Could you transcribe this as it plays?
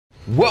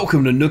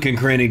Welcome to Nook and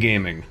Cranny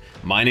Gaming.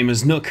 My name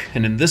is Nook,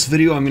 and in this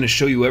video I'm going to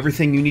show you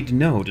everything you need to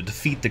know to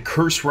defeat the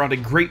Curse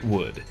Rotted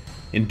Greatwood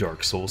in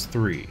Dark Souls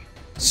 3.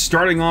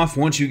 Starting off,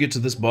 once you get to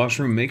this boss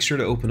room, make sure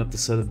to open up the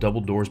set of double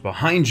doors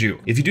behind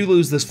you. If you do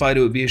lose this fight,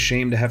 it would be a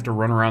shame to have to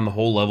run around the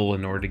whole level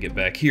in order to get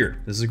back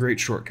here. This is a great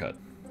shortcut.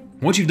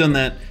 Once you've done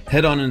that,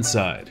 head on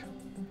inside.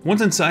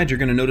 Once inside, you're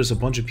going to notice a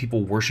bunch of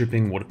people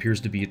worshipping what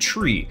appears to be a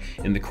tree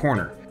in the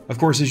corner. Of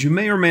course, as you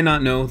may or may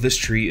not know, this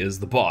tree is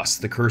the boss,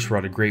 the Curse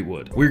Rotted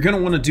Greatwood. What you're going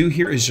to want to do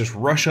here is just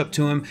rush up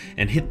to him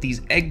and hit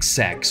these egg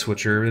sacs,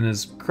 which are in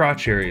his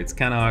crotch area. It's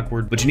kind of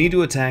awkward, but you need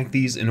to attack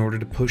these in order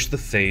to push the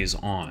phase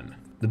on.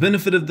 The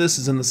benefit of this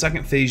is in the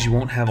second phase you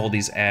won't have all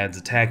these adds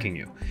attacking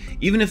you.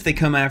 Even if they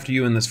come after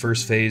you in this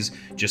first phase,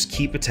 just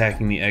keep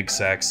attacking the egg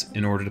sacs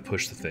in order to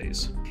push the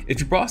phase. If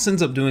your boss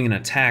ends up doing an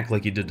attack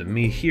like he did to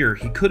me here,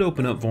 he could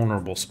open up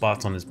vulnerable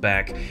spots on his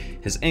back,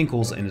 his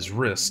ankles, and his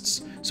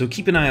wrists, so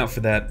keep an eye out for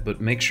that, but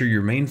make sure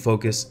your main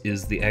focus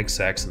is the egg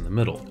sacs in the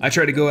middle. I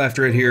tried to go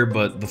after it here,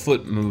 but the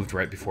foot moved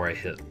right before I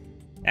hit.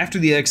 After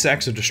the egg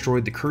sacs are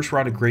destroyed, the Curse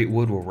Rotted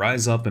Greatwood will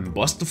rise up and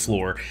bust the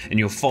floor, and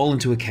you'll fall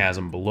into a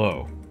chasm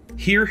below.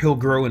 Here, he'll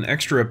grow an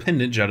extra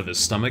appendage out of his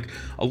stomach,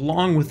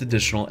 along with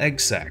additional egg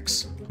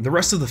sacs. The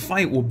rest of the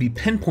fight will be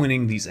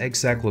pinpointing these egg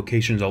sac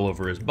locations all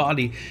over his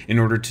body in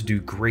order to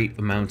do great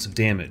amounts of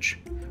damage.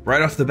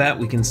 Right off the bat,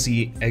 we can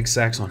see egg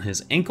sacs on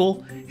his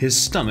ankle,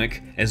 his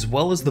stomach, as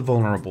well as the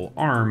vulnerable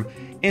arm,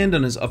 and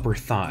on his upper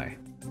thigh.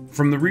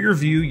 From the rear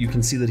view, you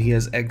can see that he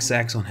has egg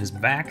sacs on his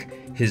back,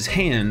 his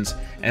hands,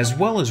 as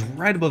well as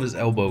right above his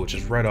elbow, which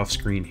is right off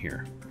screen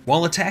here.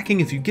 While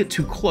attacking, if you get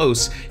too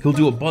close, he'll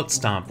do a butt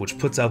stomp, which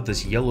puts out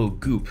this yellow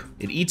goop.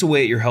 It eats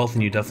away at your health,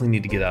 and you definitely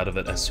need to get out of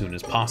it as soon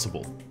as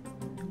possible.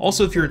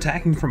 Also, if you're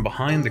attacking from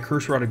behind, the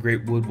Curse Rotted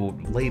Greatwood will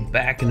lay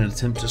back in an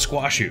attempt to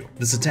squash you.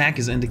 This attack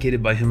is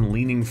indicated by him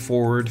leaning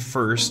forward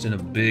first in a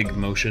big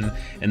motion,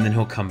 and then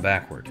he'll come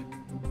backward.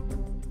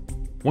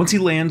 Once he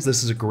lands,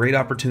 this is a great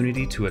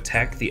opportunity to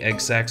attack the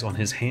egg sacs on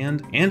his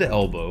hand and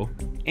elbow,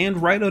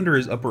 and right under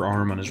his upper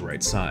arm on his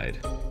right side.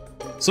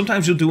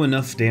 Sometimes you'll do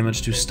enough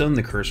damage to stun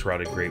the Curse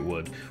Rotted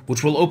Greatwood,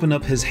 which will open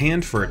up his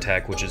hand for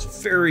attack, which is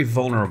very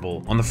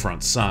vulnerable on the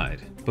front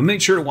side. But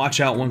make sure to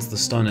watch out once the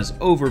stun is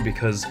over,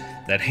 because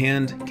that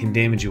hand can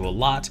damage you a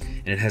lot,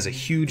 and it has a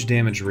huge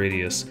damage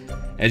radius.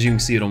 As you can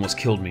see, it almost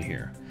killed me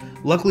here.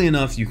 Luckily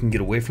enough, you can get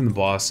away from the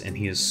boss, and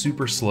he is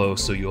super slow,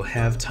 so you'll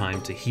have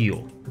time to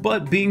heal.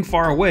 But being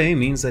far away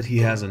means that he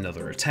has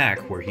another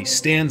attack, where he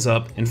stands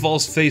up and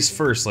falls face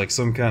first like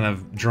some kind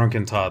of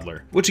drunken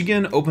toddler, which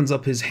again opens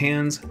up his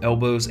hands,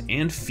 elbows,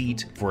 and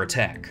feet for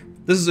attack.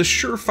 This is a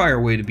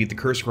surefire way to beat the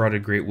Curse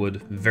Rotted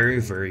Greatwood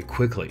very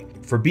quickly.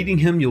 For beating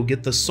him, you'll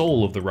get the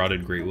soul of the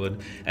Rotted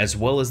Greatwood, as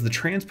well as the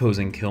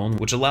transposing kiln,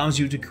 which allows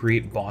you to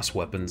create boss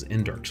weapons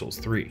in Dark Souls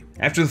 3.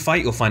 After the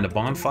fight, you'll find a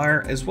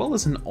bonfire, as well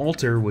as an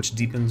altar which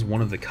deepens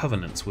one of the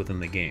covenants within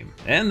the game.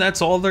 And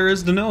that's all there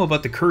is to know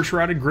about the Curse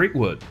Rotted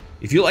Greatwood.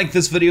 If you like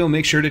this video,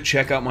 make sure to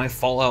check out my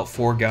Fallout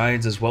 4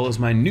 guides, as well as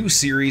my new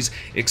series,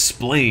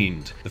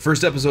 Explained. The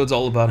first episode's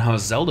all about how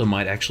Zelda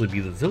might actually be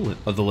the villain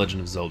of the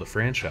Legend of Zelda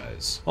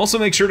franchise. Also,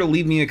 make sure to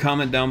leave me a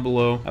comment down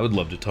below. I would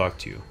love to talk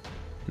to you.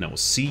 And I will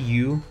see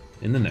you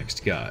in the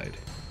next guide.